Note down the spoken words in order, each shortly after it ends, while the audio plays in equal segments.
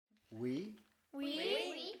We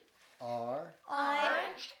We are are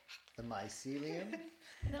the Mycelium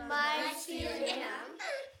the Mycelium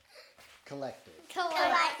Collective.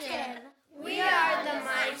 Collective. We are the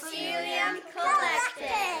Mycelium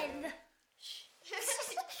Collective.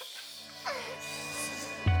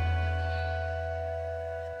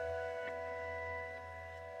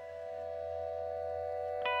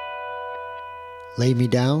 Lay Me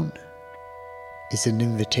Down is an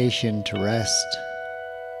invitation to rest,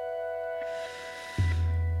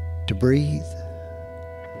 to breathe,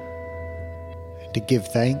 and to give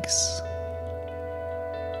thanks.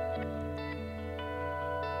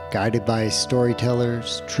 Guided by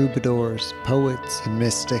storytellers, troubadours, poets, and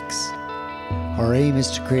mystics, our aim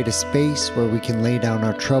is to create a space where we can lay down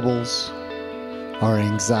our troubles, our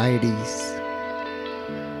anxieties,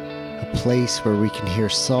 a place where we can hear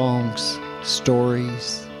songs,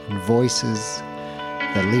 stories, and voices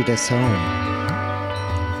that lead us home.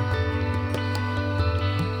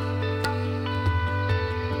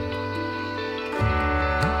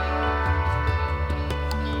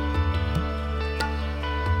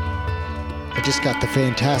 I just got the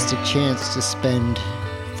fantastic chance to spend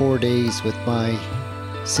 4 days with my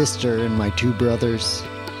sister and my 2 brothers.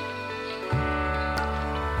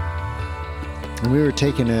 And we were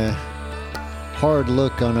taking a hard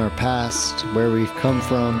look on our past, where we've come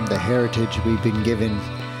from, the heritage we've been given.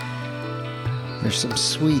 There's some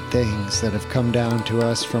sweet things that have come down to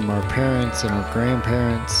us from our parents and our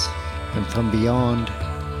grandparents and from beyond.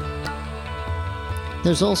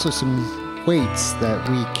 There's also some weights that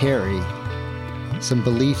we carry, some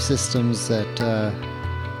belief systems that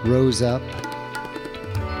rose up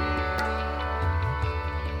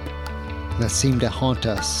that seem to haunt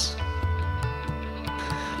us.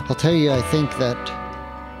 I'll tell you, I think that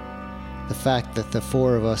the fact that the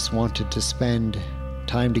 4 of us wanted to spend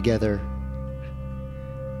time together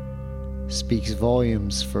speaks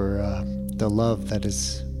volumes for the love that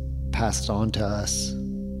is passed on to us.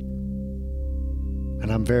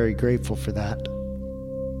 And I'm very grateful for that.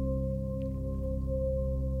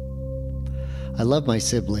 I love my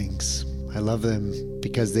siblings. I love them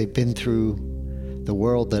because they've been through the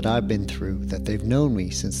world that I've been through, that they've known me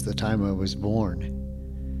since the time I was born.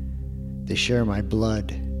 They share my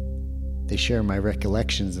blood. They share my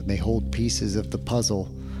recollections, and they hold pieces of the puzzle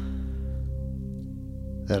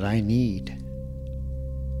that I need.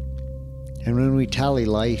 And when we tally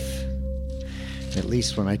life, at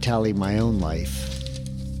least when I tally my own life,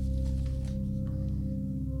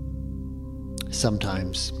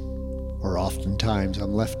 sometimes, or oftentimes,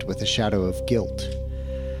 I'm left with a shadow of guilt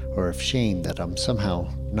or of shame that I'm somehow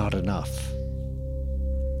not enough.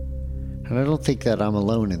 And I don't think that I'm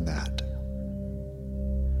alone in that.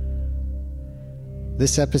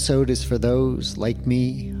 This episode is for those like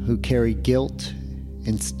me who carry guilt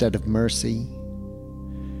instead of mercy,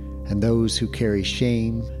 and those who carry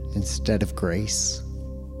shame instead of grace.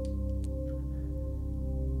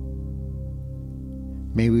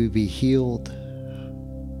 May we be healed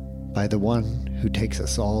by the one who takes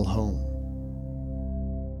us all home.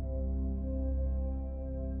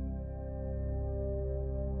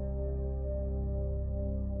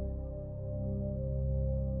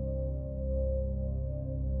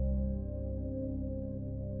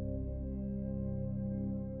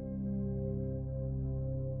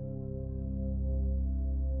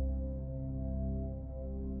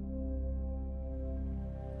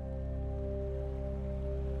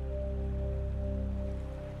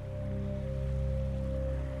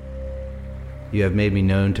 You have made me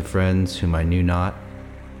known to friends whom I knew not.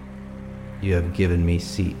 You have given me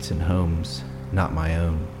seats in homes not my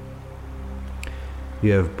own.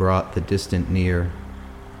 You have brought the distant near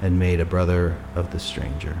and made a brother of the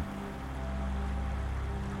stranger.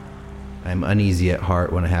 I am uneasy at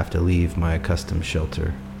heart when I have to leave my accustomed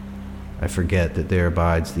shelter. I forget that there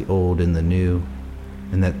abides the old in the new,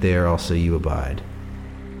 and that there also you abide.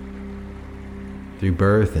 Through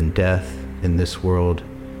birth and death in this world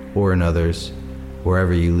or in others,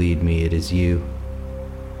 wherever you lead me, it is you,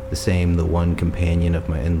 the same, the one companion of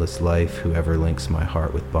my endless life, who ever links my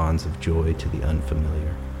heart with bonds of joy to the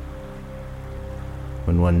unfamiliar.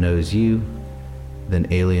 When one knows you, then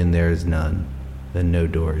alien there is none, then no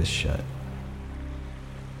door is shut.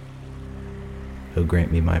 Oh,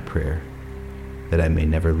 grant me my prayer, that I may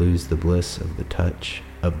never lose the bliss of the touch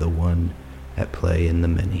of the one at play in the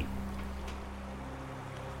many.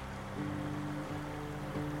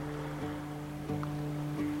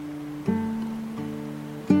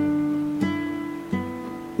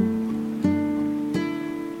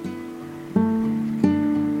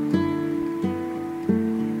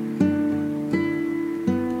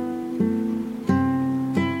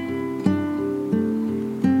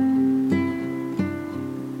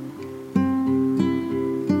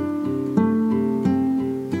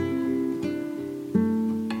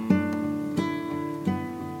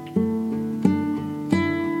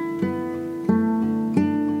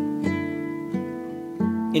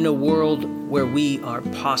 in a world where we are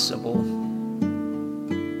possible.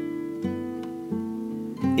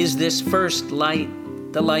 Is this first light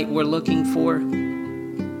the light we're looking for?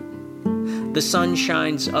 The sun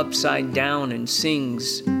shines upside down and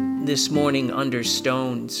sings this morning under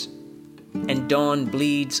stones, and dawn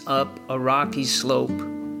bleeds up a rocky slope.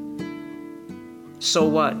 So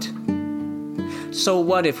what? So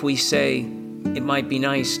what if we say it might be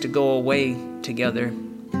nice to go away together?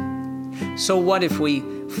 So what if we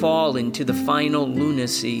fall into the final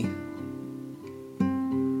lunacy?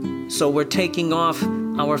 So we're taking off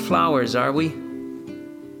our flowers, are we?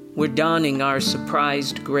 We're donning our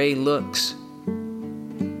surprised gray looks.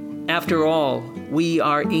 After all, we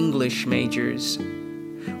are English majors.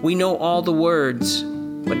 We know all the words,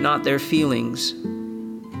 but not their feelings.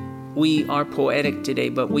 We are poetic today,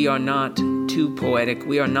 but we are not too poetic.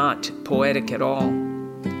 We are not poetic at all.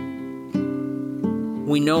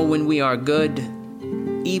 We know when we are good,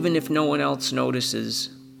 even if no one else notices.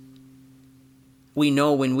 We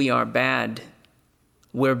know when we are bad.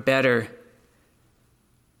 We're better.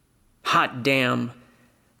 Hot damn.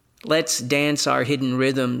 Let's dance our hidden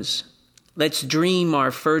rhythms. Let's dream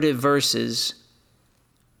our furtive verses.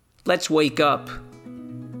 Let's wake up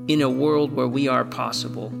in a world where we are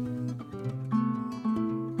possible.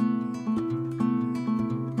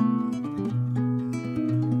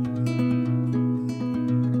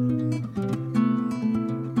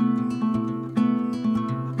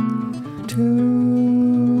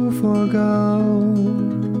 To forgo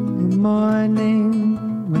the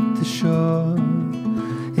morning with the shore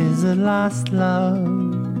is a lost love.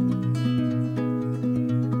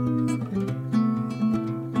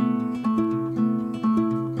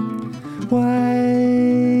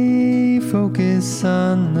 Why focus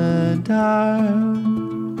on the dark?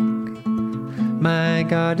 My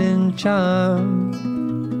garden charm,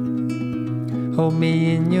 hold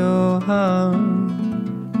me in your arms.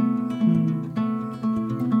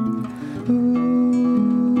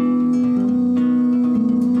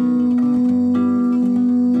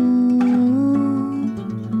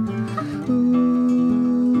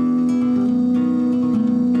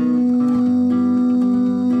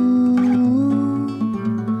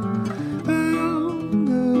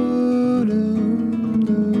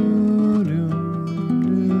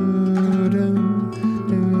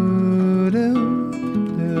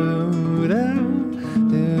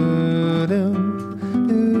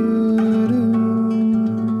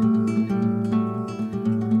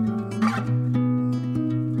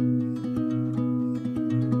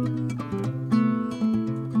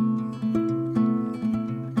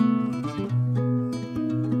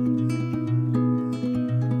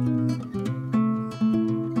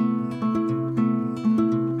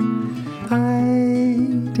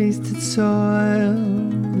 I tasted soil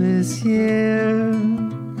this year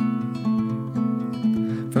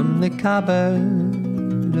from the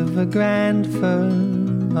cupboard of a grand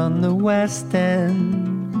firm on the West End.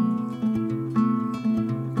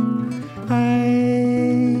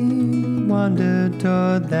 I wandered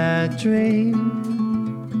toward that dream.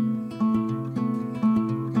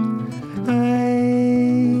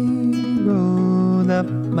 I rolled up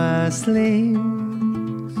my sleeves,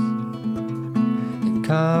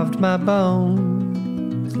 carved my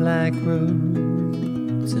bones like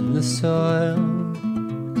roots in the soil,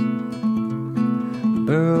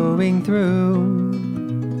 burrowing through,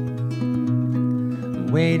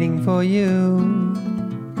 waiting for you.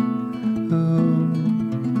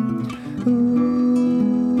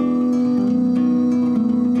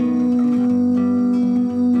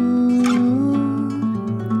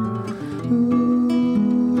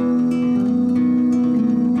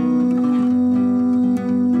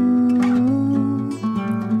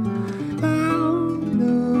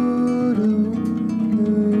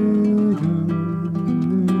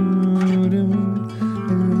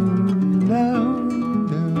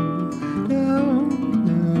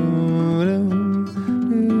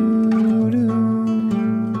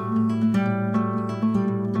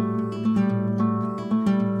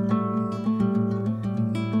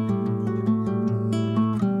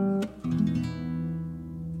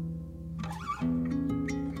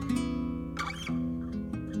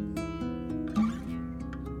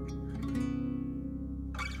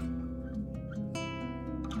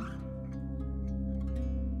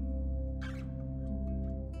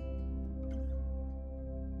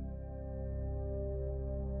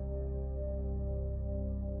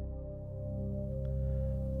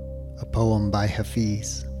 A poem by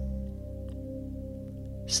Hafiz.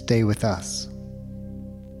 Stay with us.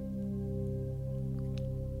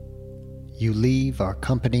 You leave our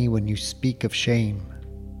company when you speak of shame.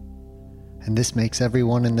 and this makes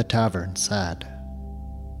everyone in the tavern sad.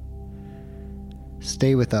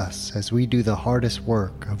 Stay with us as we do the hardest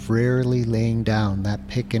work of rarely laying down that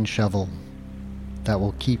pick and shovel that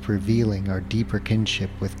will keep revealing our deeper kinship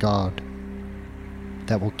with God,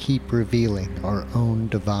 that will keep revealing our own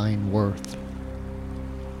divine worth.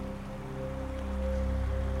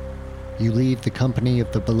 You leave the company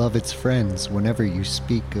of the beloved's friends whenever you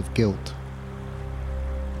speak of guilt,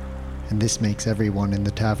 and this makes everyone in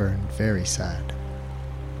the tavern very sad.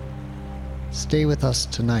 Stay with us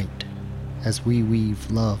tonight as we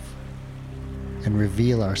weave love and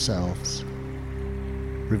reveal ourselves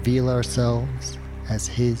as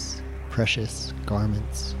His precious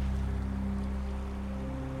garments.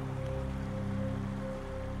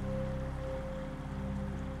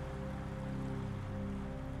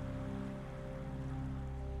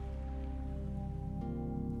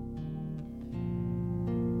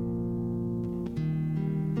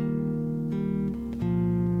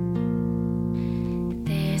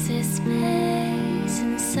 There's a space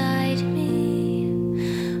inside me,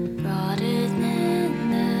 broader than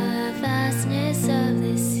the vastness of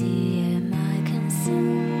the sea. Am I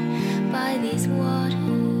consumed by these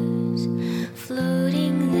waters,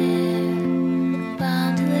 floating there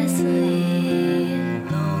boundlessly,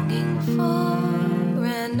 longing for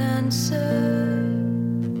an answer,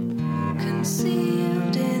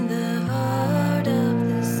 concealed in the heart of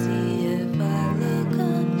the sea? If I look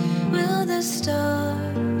up, will the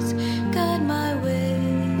stars guide my way?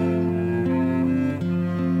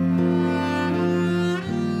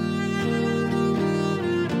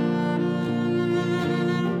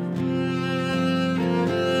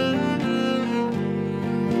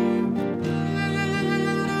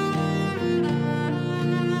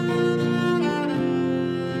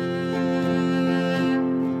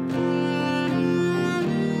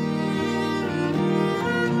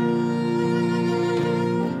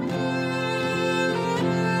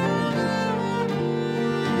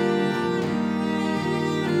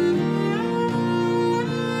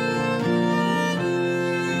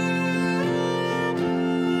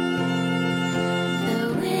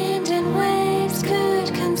 The wind and waves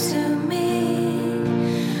could consume me,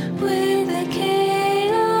 with the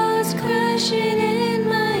chaos crashing in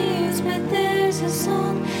my ears. But there's a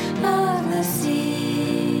song of the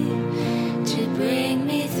sea to bring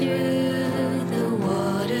me through the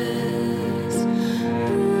waters.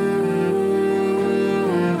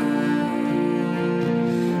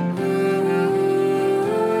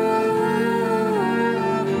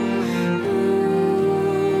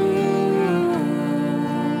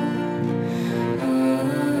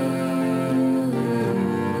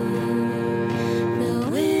 The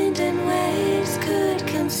wind and waves could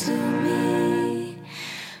consume me,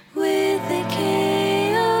 with the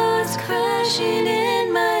chaos crashing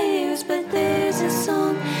in my ears. But there's a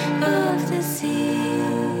song of the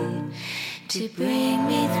sea to bring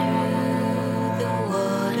me through the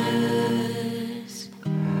waters.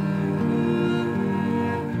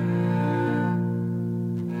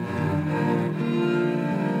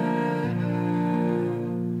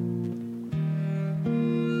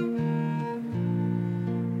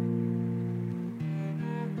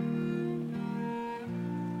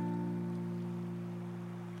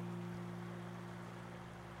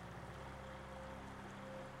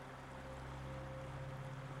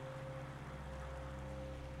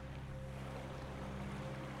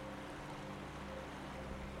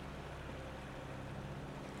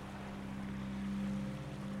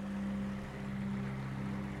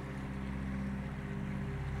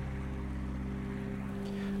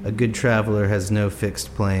 A good traveler has no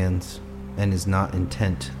fixed plans and is not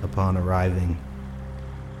intent upon arriving.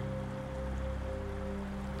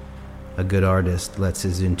 A good artist lets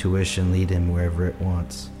his intuition lead him wherever it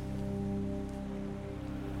wants.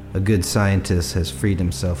 A good scientist has freed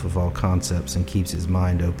himself of all concepts and keeps his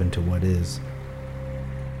mind open to what is.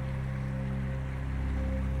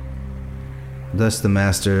 Thus the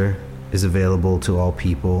master is available to all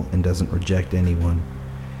people and doesn't reject anyone.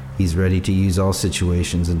 He's ready to use all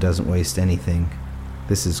situations and doesn't waste anything.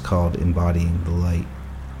 This is called embodying the light.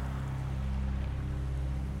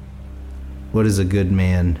 What is a good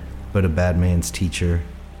man but a bad man's teacher?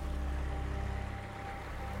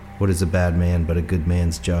 What is a bad man but a good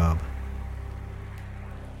man's job?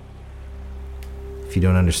 If you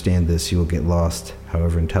don't understand this, you will get lost,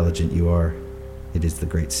 however intelligent you are. It is the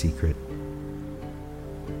great secret.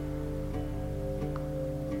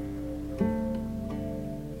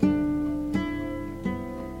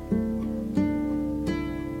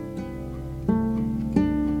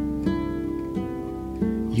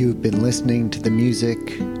 You've been listening to the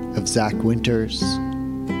music of Zach Winters.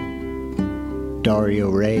 Dario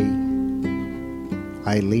Ray,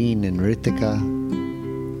 Eileen and Ritika,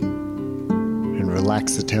 and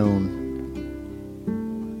Relaxatone.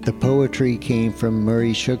 The poetry came from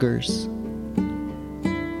Murray Sugars.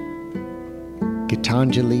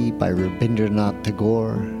 Gitanjali by Rabindranath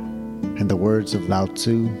Tagore, and the words of Lao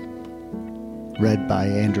Tzu, read by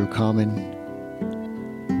Andrew Common.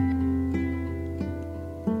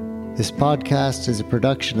 This podcast is a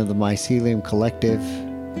production of the Mycelium Collective,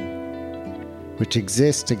 which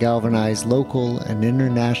exists to galvanize local and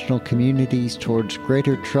international communities towards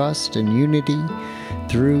greater trust and unity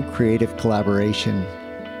through creative collaboration.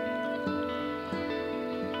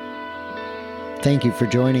 Thank you for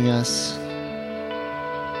joining us.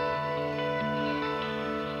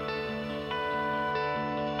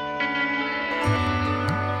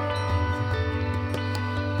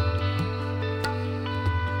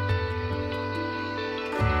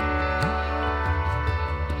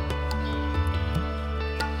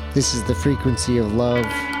 This is the frequency of love.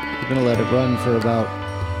 We're going to let it run for about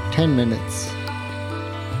 10 minutes.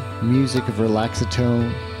 Music of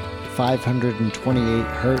Relaxatone, 528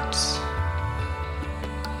 hertz.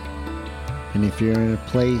 And if you're in a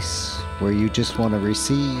place where you just want to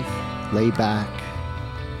receive, lay back,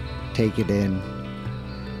 take it in.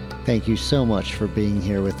 Thank you so much for being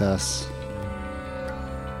here with us.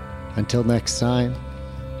 Until next time,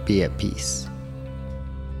 be at peace.